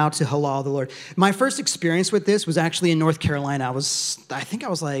learning how to halal the Lord. My first experience with this was actually in North Carolina. I think I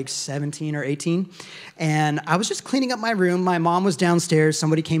was like 17 or 18. And I was just cleaning up my room. My mom was downstairs.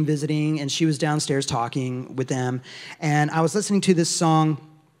 Somebody came visiting, and she was downstairs talking with them. And I was listening to this song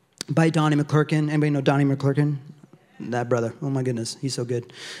by Donnie McClurkin. Anybody know Donnie McClurkin? That brother. Oh my goodness, he's so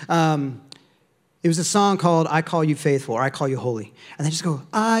good. It was a song called I Call You Faithful, or I Call You Holy. And they just go,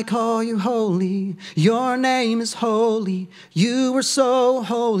 I call you holy, your name is holy, you were so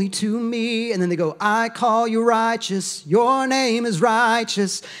holy to me. And then they go, I call you righteous, your name is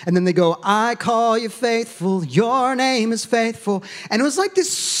righteous. And then they go, I call you faithful, your name is faithful. And it was like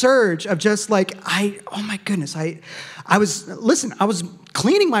this surge of just like, oh my goodness, I was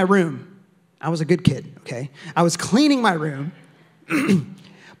cleaning my room. I was a good kid, okay? I was cleaning my room.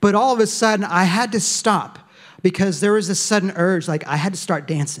 But all of a sudden, I had to stop because there was this sudden urge, like I had to start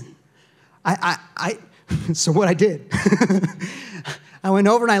dancing. So what I did, I went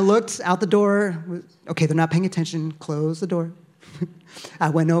over and I looked out the door. Okay, they're not paying attention. Close the door. I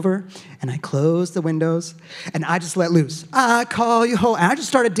went over and I closed the windows and I just let loose. I call you holy. And I just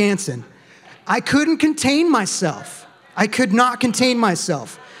started dancing. I couldn't contain myself. I could not contain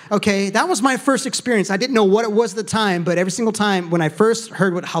myself. Okay, that was my first experience. I didn't know what it was at the time, but every single time when I first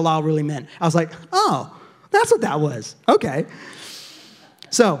heard what halal really meant, I was like, oh, that's what that was. Okay.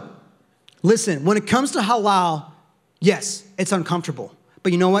 So, listen, when it comes to halal, yes, it's uncomfortable.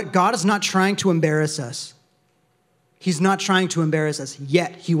 But you know what? God is not trying to embarrass us. He's not trying to embarrass us,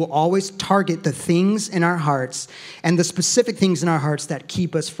 yet he will always target the things in our hearts and the specific things in our hearts that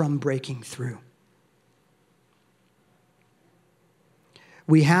keep us from breaking through.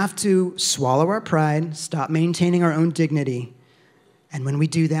 We have to swallow our pride, stop maintaining our own dignity. And when we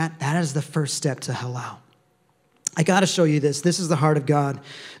do that, that is the first step to halal. I got to show you this. This is the heart of God.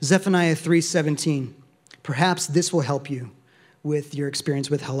 Zephaniah 3:17. Perhaps this will help you with your experience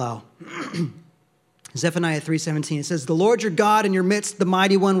with halal. Zephaniah 3:17. It says, the Lord your God in your midst, the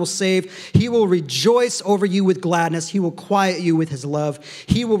mighty one will save. He will rejoice over you with gladness. He will quiet you with his love.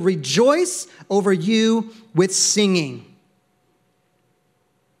 He will rejoice over you with singing.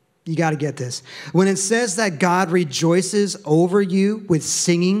 You got to get this. When it says that God rejoices over you with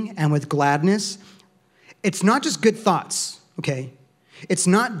singing and with gladness, it's not just good thoughts, okay? It's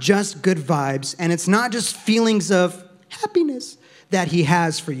not just good vibes, and it's not just feelings of happiness that he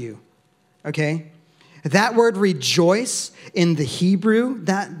has for you, okay? That word rejoice in the Hebrew,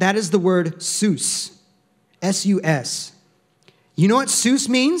 that is the word sus, S-U-S. You know what sus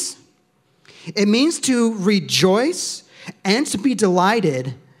means? It means to rejoice and to be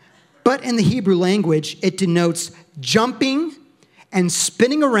delighted. But in the Hebrew language, it denotes jumping and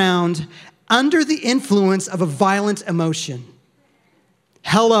spinning around under the influence of a violent emotion.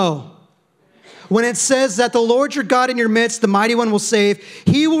 Hello. When it says that the Lord your God in your midst, the mighty one will save,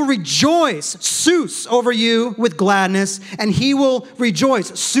 he will rejoice, sus, over you with gladness, and he will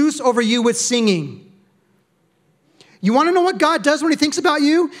rejoice, sus, over you with singing. You want to know what God does when he thinks about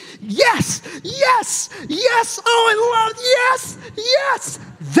you? Yes, yes, yes. Oh, I love, yes, yes.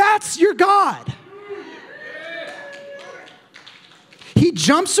 That's your God. He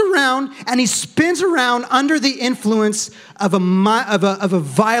jumps around and he spins around under the influence of a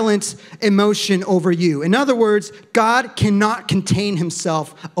violent emotion over you. In other words, God cannot contain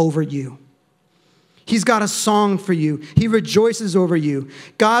himself over you. He's got a song for you. He rejoices over you.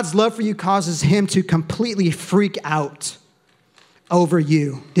 God's love for you causes him to completely freak out over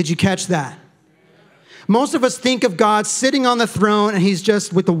you. Did you catch that? Most of us think of God sitting on the throne and he's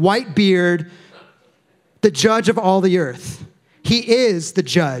just with the white beard, the judge of all the earth. He is the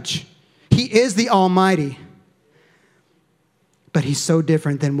judge. He is the Almighty. But he's so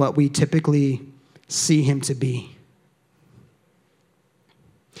different than what we typically see him to be.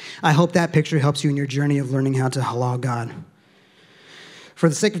 I hope that picture helps you in your journey of learning how to halal God. For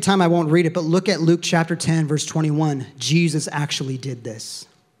the sake of time, I won't read it, but look at Luke chapter 10, verse 21. Jesus actually did this.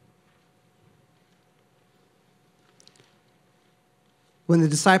 When the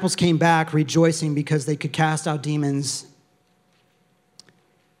disciples came back rejoicing because they could cast out demons,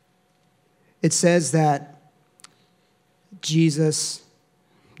 it says that Jesus,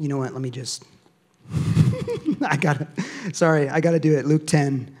 you know what, let me just, I gotta do it. Luke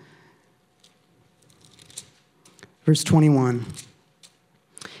 10, verse 21.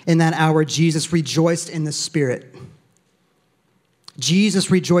 In that hour, Jesus rejoiced in the Spirit.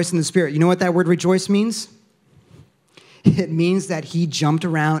 Jesus rejoiced in the Spirit. You know what that word rejoice means? It means that he jumped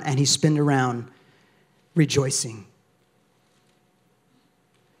around and he spinned around rejoicing.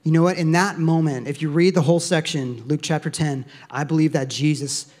 You know what? In that moment, if you read the whole section, Luke chapter 10, I believe that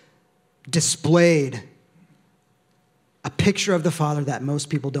Jesus displayed a picture of the Father that most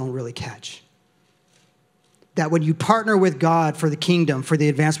people don't really catch. That when you partner with God for the kingdom, for the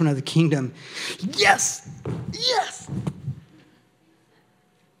advancement of the kingdom, yes, yes.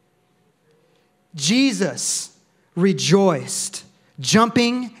 Jesus rejoiced,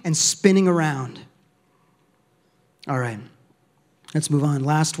 jumping and spinning around. All right, let's move on.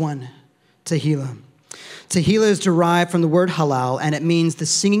 Last one, Tehillah. Tehillah is derived from the word halal, and it means the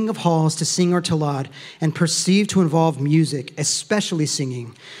singing of halls, to sing or to laud, and perceived to involve music, especially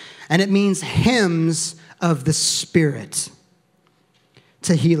singing. And it means hymns of the Spirit.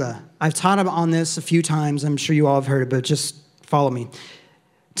 Tehillah. I've taught on this a few times. I'm sure you all have heard it, but just follow me.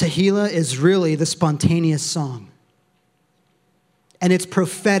 Tehillah is really the spontaneous song. And it's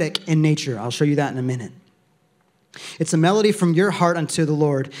prophetic in nature. I'll show you that in a minute. It's a melody from your heart unto the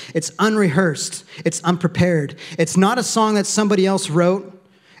Lord. It's unrehearsed. It's unprepared. It's not a song that somebody else wrote.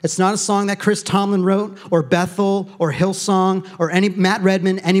 It's not a song that Chris Tomlin wrote, or Bethel, or Hillsong, or Matt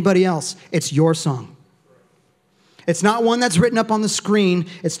Redman, anybody else. It's your song. It's not one that's written up on the screen.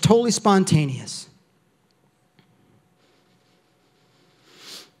 It's totally spontaneous.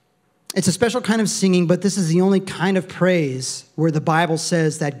 It's a special kind of singing, but this is the only kind of praise where the Bible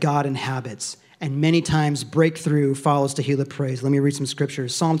says that God inhabits. And many times breakthrough follows Tehillah praise. Let me read some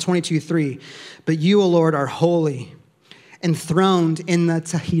scriptures. Psalm 22:3. But you, O Lord, are holy, enthroned in the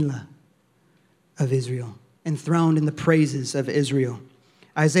Tehillah of Israel, enthroned in the praises of Israel.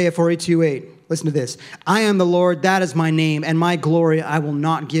 Isaiah 42:8. Listen to this. I am the Lord, that is my name, and my glory I will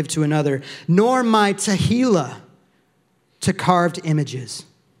not give to another, nor my Tehillah to carved images.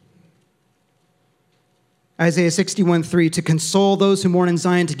 Isaiah 61:3, to console those who mourn in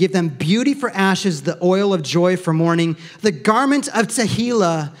Zion, to give them beauty for ashes, the oil of joy for mourning, the garment of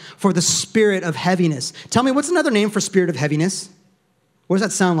Tehillah for the spirit of heaviness. Tell me, what's another name for spirit of heaviness? What does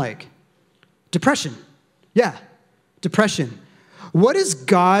that sound like? Depression. Yeah, depression. What is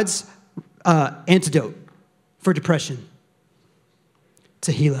God's antidote for depression?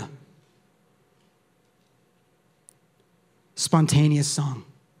 Tehillah. Spontaneous song.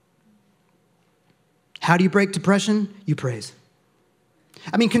 How do you break depression? You praise.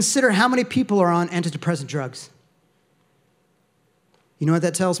 I mean, consider how many people are on antidepressant drugs. You know what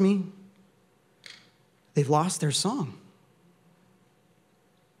that tells me? They've lost their song.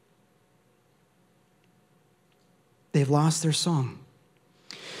 They've lost their song.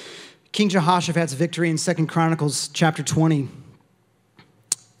 King Jehoshaphat's victory in 2 Chronicles chapter 20.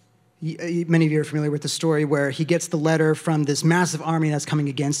 Many of you are familiar with the story where he gets the letter from this massive army that's coming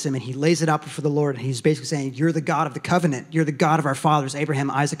against him, and he lays it out before the Lord, and he's basically saying, you're the God of the covenant. You're the God of our fathers, Abraham,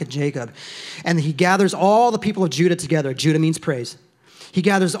 Isaac, and Jacob. And he gathers all the people of Judah together. Judah means praise. He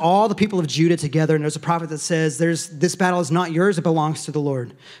gathers all the people of Judah together, and there's a prophet that says, this battle is not yours, it belongs to the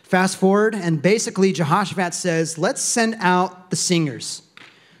Lord. Fast forward, and basically Jehoshaphat says, let's send out the singers.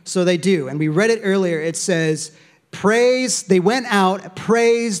 So they do, and we read it earlier. It says, praise, they went out,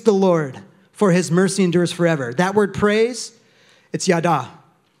 praise the Lord, for his mercy endures forever. That word praise, it's yada.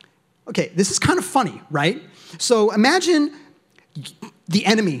 Okay, this is kind of funny, right? So imagine the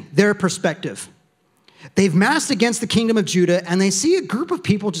enemy, their perspective. They've massed against the kingdom of Judah, and they see a group of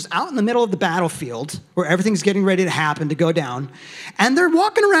people just out in the middle of the battlefield where everything's getting ready to happen, to go down. And they're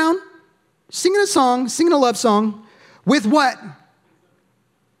walking around, singing a song, singing a love song, with what?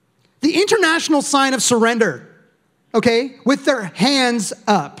 The international sign of surrender. Okay, with their hands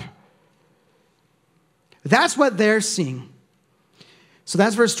up. That's what they're seeing. So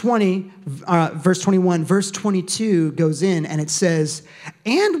that's verse 20, verse 21. Verse 22 goes in and it says,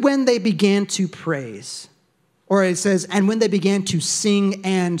 and when they began to praise, or it says, and when they began to sing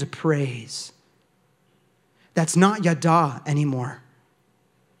and praise. That's not yada anymore.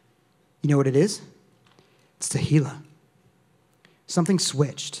 You know what it is? It's Tehillah. Something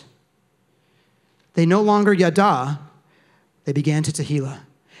switched. They no longer yada, they began to Tehillah.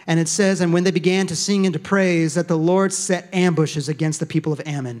 And it says, and when they began to sing and to praise, that the Lord set ambushes against the people of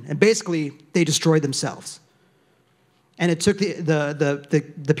Ammon. And basically, they destroyed themselves. And it took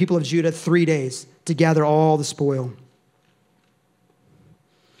the people of Judah 3 days to gather all the spoil.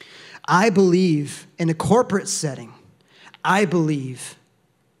 I believe, in a corporate setting, I believe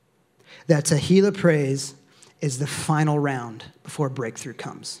that Tehillah praise is the final round before breakthrough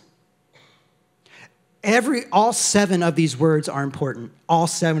comes. All 7 of these words are important. All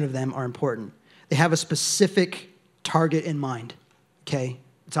 7 of them are important. They have a specific target in mind, okay?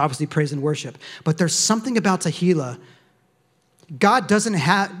 It's obviously praise and worship. But there's something about Tehillah God doesn't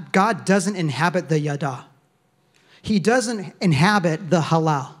inhabit the yada. He doesn't inhabit the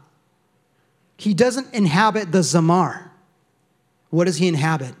halal. He doesn't inhabit the zamar. What does he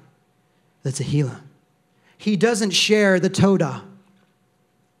inhabit? The tehillah. He doesn't share the todah.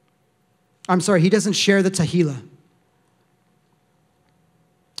 He doesn't share the tehillah.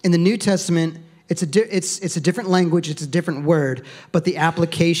 In the New Testament, it's a different language, it's a different word, but the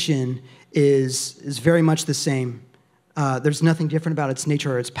application is very much the same. There's nothing different about its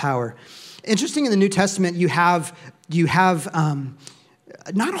nature or its power. Interesting, in the New Testament, you have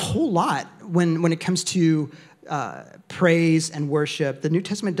not a whole lot when it comes to praise and worship. The New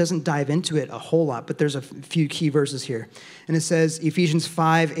Testament doesn't dive into it a whole lot, but there's a few key verses here. And it says, Ephesians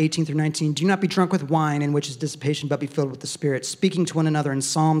 5:18-19, do not be drunk with wine, in which is dissipation, but be filled with the Spirit, speaking to one another in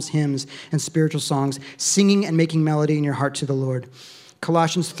psalms, hymns, and spiritual songs, singing and making melody in your heart to the Lord.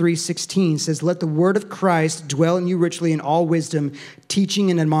 Colossians 3:16 says, let the word of Christ dwell in you richly in all wisdom, teaching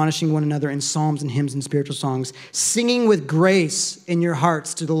and admonishing one another in psalms and hymns and spiritual songs, singing with grace in your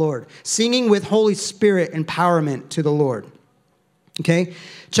hearts to the Lord, singing with Holy Spirit empowerment to the Lord. Okay?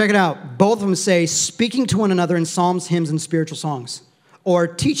 Check it out. Both of them say speaking to one another in psalms, hymns, and spiritual songs, or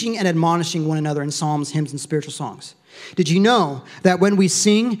teaching and admonishing one another in psalms, hymns, and spiritual songs. Did you know that when we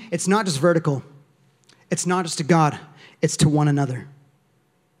sing, it's not just vertical. It's not just to God. It's to one another.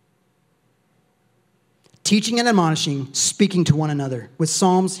 Teaching and admonishing, speaking to one another with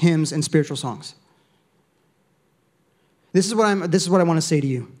psalms, hymns, and spiritual songs. This is what I want to say to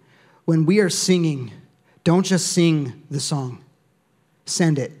you. When we are singing, don't just sing the song.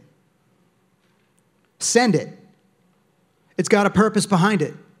 Send it. Send it. It's got a purpose behind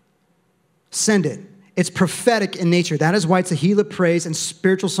it. Send it. It's prophetic in nature. That is why tehillah, praise, and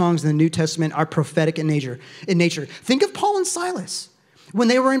spiritual songs in the New Testament are prophetic in nature. Think of Paul and Silas. When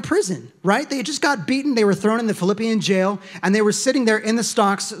they were in prison, right? They had just got beaten. They were thrown in the Philippian jail, and they were sitting there in the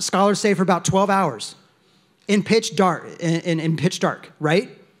stocks, scholars say, for about 12 hours in pitch dark, right?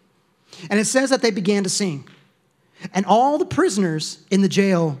 And it says that they began to sing. And all the prisoners in the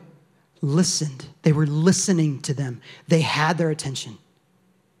jail listened. They were listening to them. They had their attention.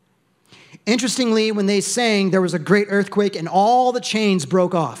 Interestingly, when they sang, there was a great earthquake, and all the chains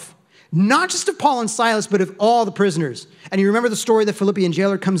broke off. Not just of Paul and Silas, but of all the prisoners. And you remember the story, the Philippian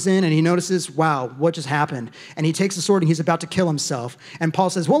jailer comes in and he notices, wow, what just happened? And he takes the sword and he's about to kill himself. And Paul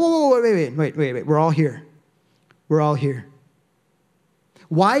says, whoa, wait, we're all here. We're all here.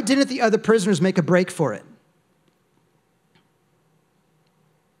 Why didn't the other prisoners make a break for it?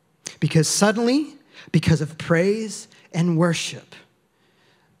 Because suddenly, because of praise and worship,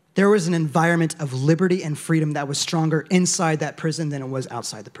 there was an environment of liberty and freedom that was stronger inside that prison than it was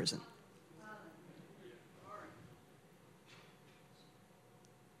outside the prison.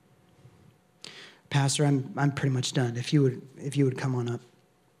 Pastor, I'm pretty much done. If you would come on up.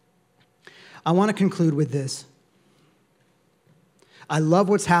 I want to conclude with this. I love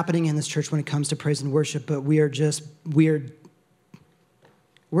what's happening in this church when it comes to praise and worship, but we're just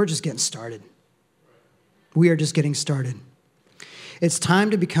getting started. We are just getting started. It's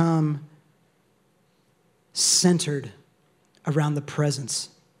time to become centered around the presence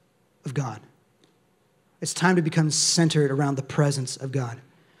of God. It's time to become centered around the presence of God.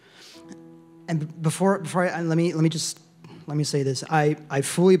 And before let me say this. I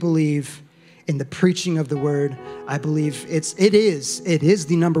fully believe in the preaching of the word. I believe it is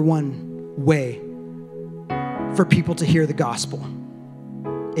the number one way for people to hear the gospel.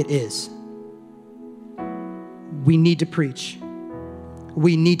 It is. We need to preach.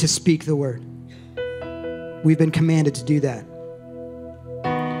 We need to speak the word. We've been commanded to do that.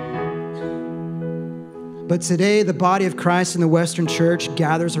 But today, the body of Christ in the Western church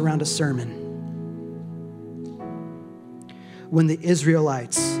gathers around a sermon. When the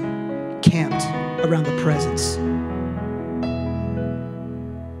Israelites camped around the presence.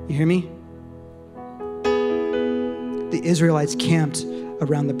 You hear me? The Israelites camped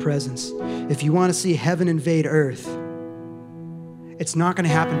around the presence. If you want to see heaven invade earth, it's not going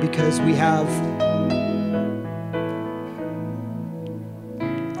to happen because we have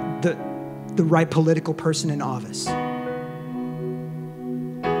the right political person in office.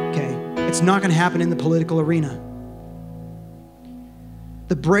 Okay? It's not going to happen in the political arena.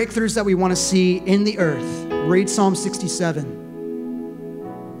 The breakthroughs that we want to see in the earth, read Psalm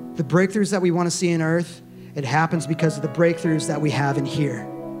 67. The breakthroughs that we want to see in earth, it happens because of the breakthroughs that we have in here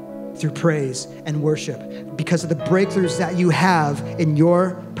through praise and worship, because of the breakthroughs that you have in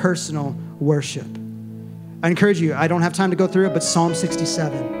your personal worship. I encourage you, I don't have time to go through it, but Psalm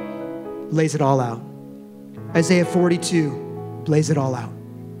 67 lays it all out. Isaiah 42 lays it all out.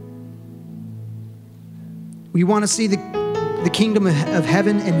 We want to see the kingdom of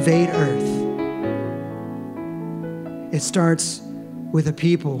heaven invade earth, it starts with a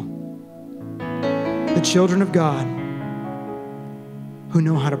people, the children of God, who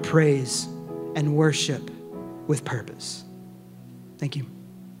know how to praise and worship with purpose. Thank you.